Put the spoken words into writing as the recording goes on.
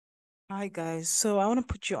Hi guys, so I want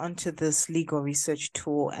to put you onto this legal research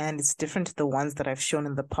tool, and it's different to the ones that I've shown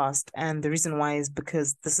in the past. And the reason why is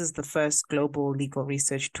because this is the first global legal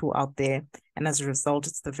research tool out there, and as a result,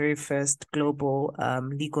 it's the very first global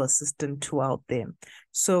legal assistant tool out there.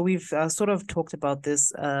 So we've sort of talked about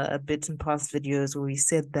this a bit in past videos where we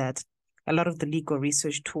said that a lot of the legal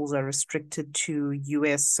research tools are restricted to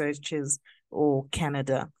US searches or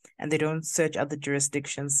Canada, and they don't search other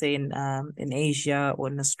jurisdictions, say in Asia or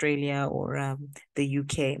in Australia or the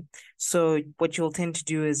UK. So what you'll tend to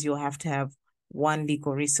do is you'll have to have one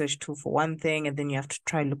legal research tool for one thing, and then you have to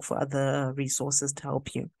try look for other resources to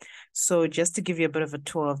help you. So just to give you a bit of a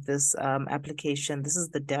tour of this application, this is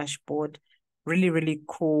the dashboard. Really, really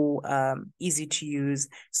cool, easy to use.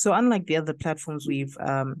 So unlike the other platforms we've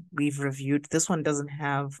reviewed, this one doesn't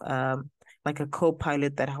have like a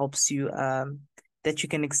co-pilot that helps you that you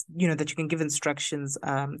can that you can give instructions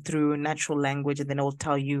through natural language, and then it will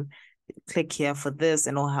tell you click here for this,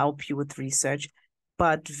 and it'll help you with research.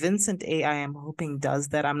 But Vincent AI, I'm hoping does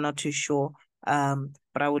that. I'm not too sure,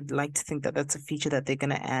 but I would like to think that that's a feature that they're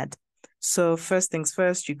going to add. So first things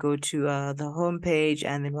first, you go to the home page,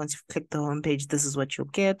 and then once you've clicked the home page, this is what you'll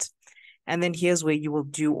get. And then here's where you will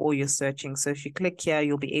do all your searching. So if you click here,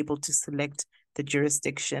 you'll be able to select the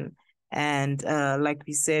jurisdiction. And like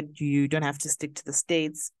we said, you don't have to stick to the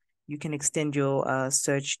states. You can extend your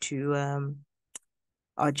search to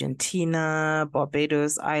Argentina,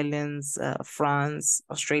 Barbados Islands, France,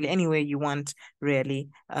 Australia, anywhere you want, really,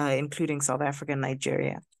 including South Africa and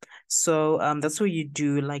Nigeria. So that's where you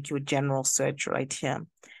do like your general search right here.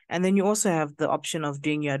 And then you also have the option of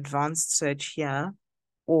doing your advanced search here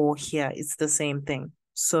or here. It's the same thing.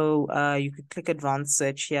 So you could click advanced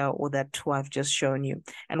search here or that tool I've just shown you.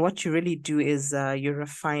 And what you really do is you're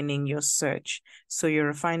refining your search. So you're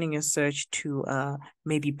refining your search to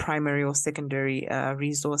maybe primary or secondary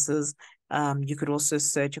resources. You could also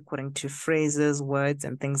search according to phrases, words,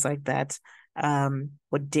 and things like that,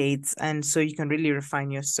 or dates. And so you can really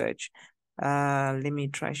refine your search. Let me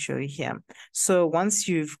try show you here. So once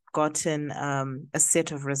you've gotten a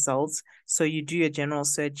set of results, so you do your general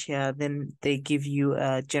search here, then they give you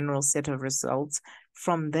a general set of results.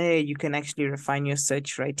 From there, you can actually refine your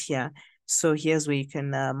search right here. So here's where you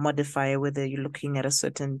can modify whether you're looking at a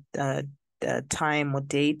certain time or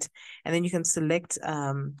date, and then you can select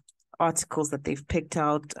articles that they've picked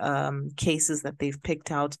out, cases that they've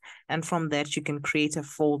picked out, and from that you can create a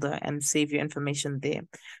folder and save your information there.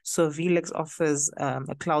 So vLex offers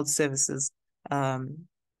a cloud services.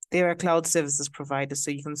 They're a cloud services provider,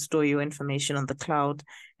 so you can store your information on the cloud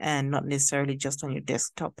and not necessarily just on your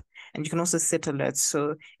desktop. And you can also set alerts.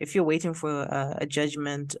 So if you're waiting for a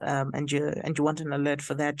judgment and you want an alert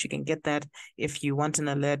for that, you can get that. If you want an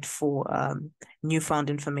alert for newfound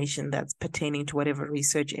information that's pertaining to whatever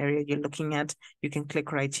research area you're looking at, you can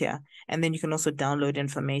click right here. And then you can also download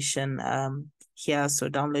information here. So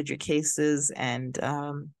download your cases and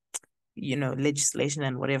legislation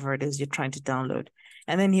and whatever it is you're trying to download.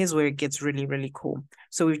 And then here's where it gets really, really cool.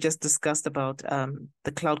 So we've just discussed about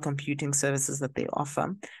the cloud computing services that they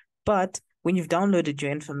offer. But when you've downloaded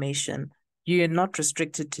your information, you're not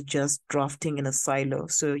restricted to just drafting in a silo.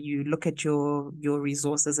 So you look at your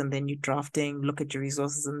resources and then you're drafting, look at your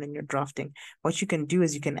resources and then you're drafting. What you can do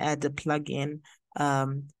is you can add a plugin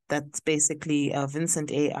that's basically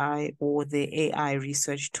Vincent AI or the AI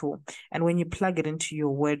research tool. And when you plug it into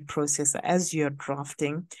your word processor as you're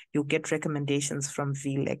drafting, you'll get recommendations from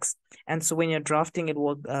vLex. And so when you're drafting, it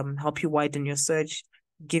will help you widen your search,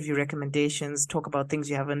 give you recommendations, talk about things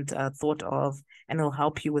you haven't thought of, and it'll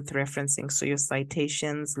help you with referencing. So your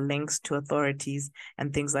citations, links to authorities,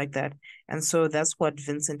 and things like that. And so that's what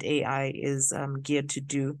Vincent AI is geared to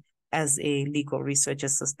do as a legal research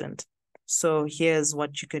assistant. So here's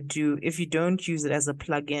what you could do. If you don't use it as a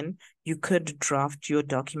plugin, you could draft your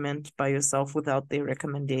document by yourself without their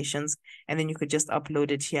recommendations. And then you could just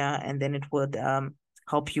upload it here, and then it would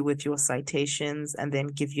help you with your citations and then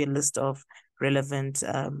give you a list of relevant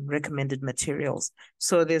recommended materials.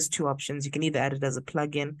 So there's two options. You can either add it as a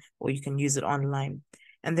plugin or you can use it online.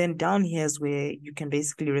 And then down here is where you can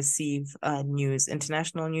basically receive news,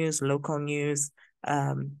 international news, local news,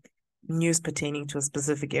 news pertaining to a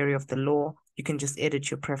specific area of the law. You can just edit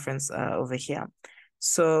your preference over here.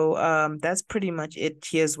 So that's pretty much it.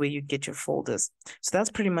 Here's where you get your folders. So that's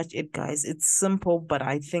pretty much it, guys. It's simple, but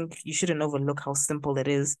I think you shouldn't overlook how simple it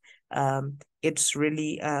is. It's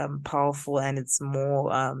really powerful, and it's more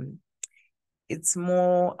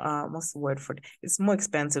what's the word for it? It's more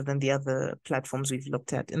expensive than the other platforms we've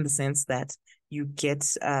looked at, in the sense that you get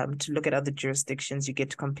to look at other jurisdictions, you get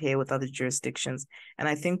to compare with other jurisdictions. And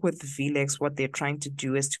I think with vLex, what they're trying to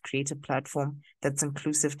do is to create a platform that's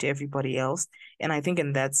inclusive to everybody else. And I think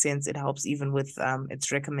in that sense, it helps even with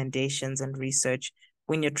its recommendations and research.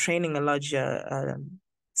 When you're training a larger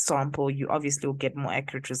sample, you obviously will get more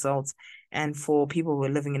accurate results. And for people who are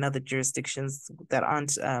living in other jurisdictions that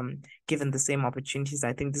aren't given the same opportunities,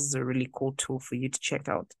 I think this is a really cool tool for you to check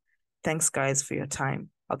out. Thanks, guys, for your time.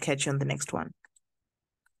 I'll catch you on the next one.